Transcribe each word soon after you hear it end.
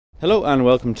Hello and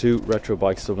welcome to Retro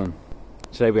Bikes Dublin.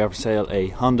 Today we have for sale a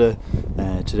Honda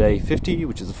Today 50,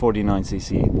 which is a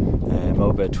 49cc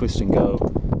moped twist and go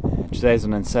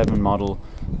 2007 model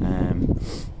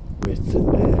with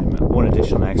one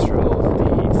additional extra of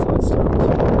the side stand,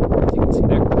 as you can see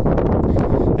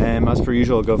there. As per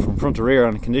usual, I'll go from front to rear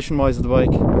on condition wise of the bike,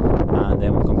 and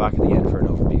then we'll come back at the end for an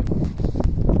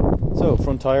overview. So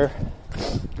front tyre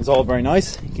is all very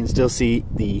nice. You can still see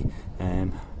the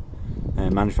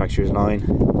manufacturer's line,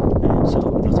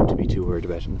 so nothing to be too worried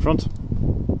about in the front.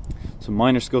 Some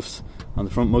minor scuffs on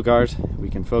the front mudguard we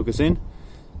can focus in.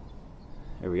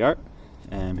 There we are,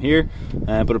 here,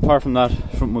 but apart from that,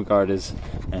 front mudguard is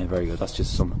very good. That's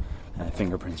just some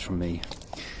fingerprints from me.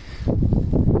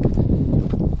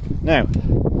 Now,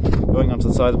 going onto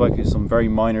the side of the bike, there's some very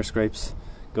minor scrapes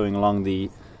going along the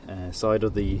side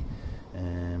of the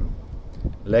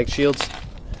leg shields,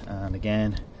 and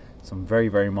again some very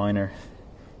minor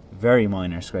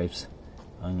scrapes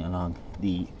going along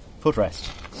the footrest.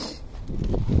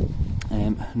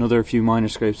 Another few minor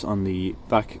scrapes on the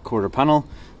back quarter panel,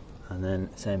 and then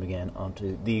same again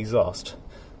onto the exhaust,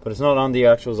 but it's not on the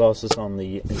actual exhaust, it's on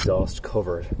the exhaust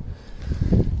cover.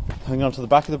 Going on to the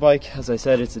back of the bike, as I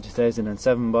said, it's a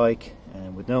 2007 bike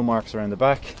with no marks around the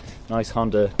back. Nice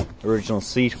Honda original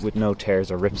seat with no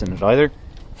tears or rips in it either.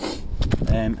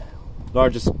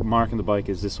 Largest mark on the bike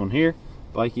is this one here,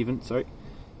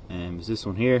 is this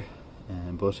one here,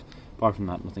 but apart from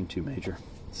that, nothing too major.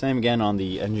 Same again on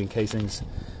the engine casings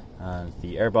and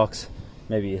the airbox,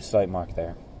 maybe a slight mark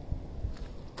there.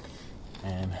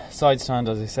 Side stand,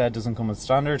 as I said, doesn't come with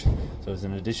standard, so it's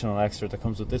an additional extra that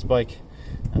comes with this bike,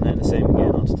 and then the same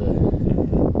again onto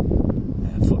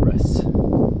the footrests,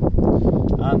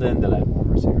 and then the leg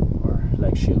warmers here, or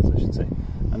leg shields I should say,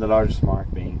 and the largest mark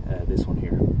being this one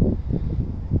here.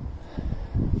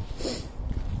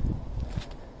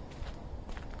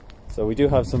 So we do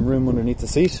have some room underneath the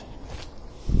seat,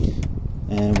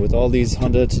 and with all these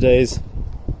Honda Todays,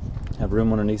 have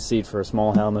room underneath the seat for a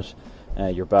small helmet,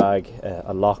 your bag,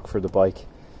 a lock for the bike,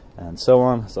 and so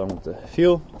on, along with the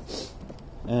fuel.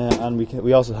 And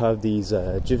we also have these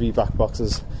Jivvy back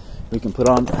boxes we can put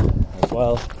on as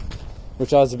well,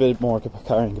 which adds a bit more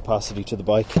carrying capacity to the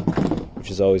bike,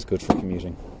 which is always good for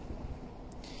commuting.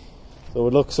 So it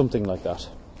would look something like that.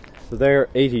 So they're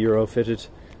 €80 fitted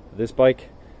for this bike.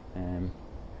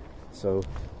 So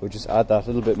we'll just add that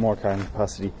little bit more carrying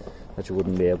capacity that you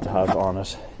wouldn't be able to have on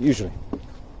it usually.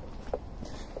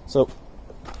 So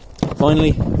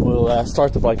finally we'll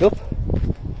start the bike up.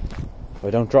 If I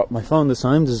don't drop my phone this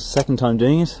time, this is the second time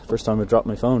doing it. First time I dropped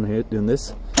my phone here doing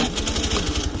this.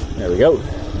 There we go.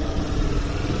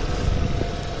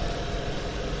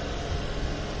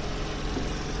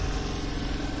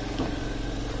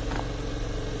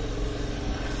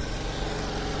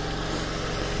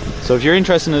 So if you're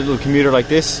interested in a little commuter like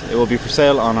this, it will be for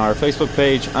sale on our Facebook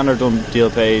page and our Done Deal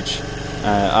page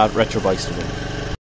at Retro Bikes Dublin.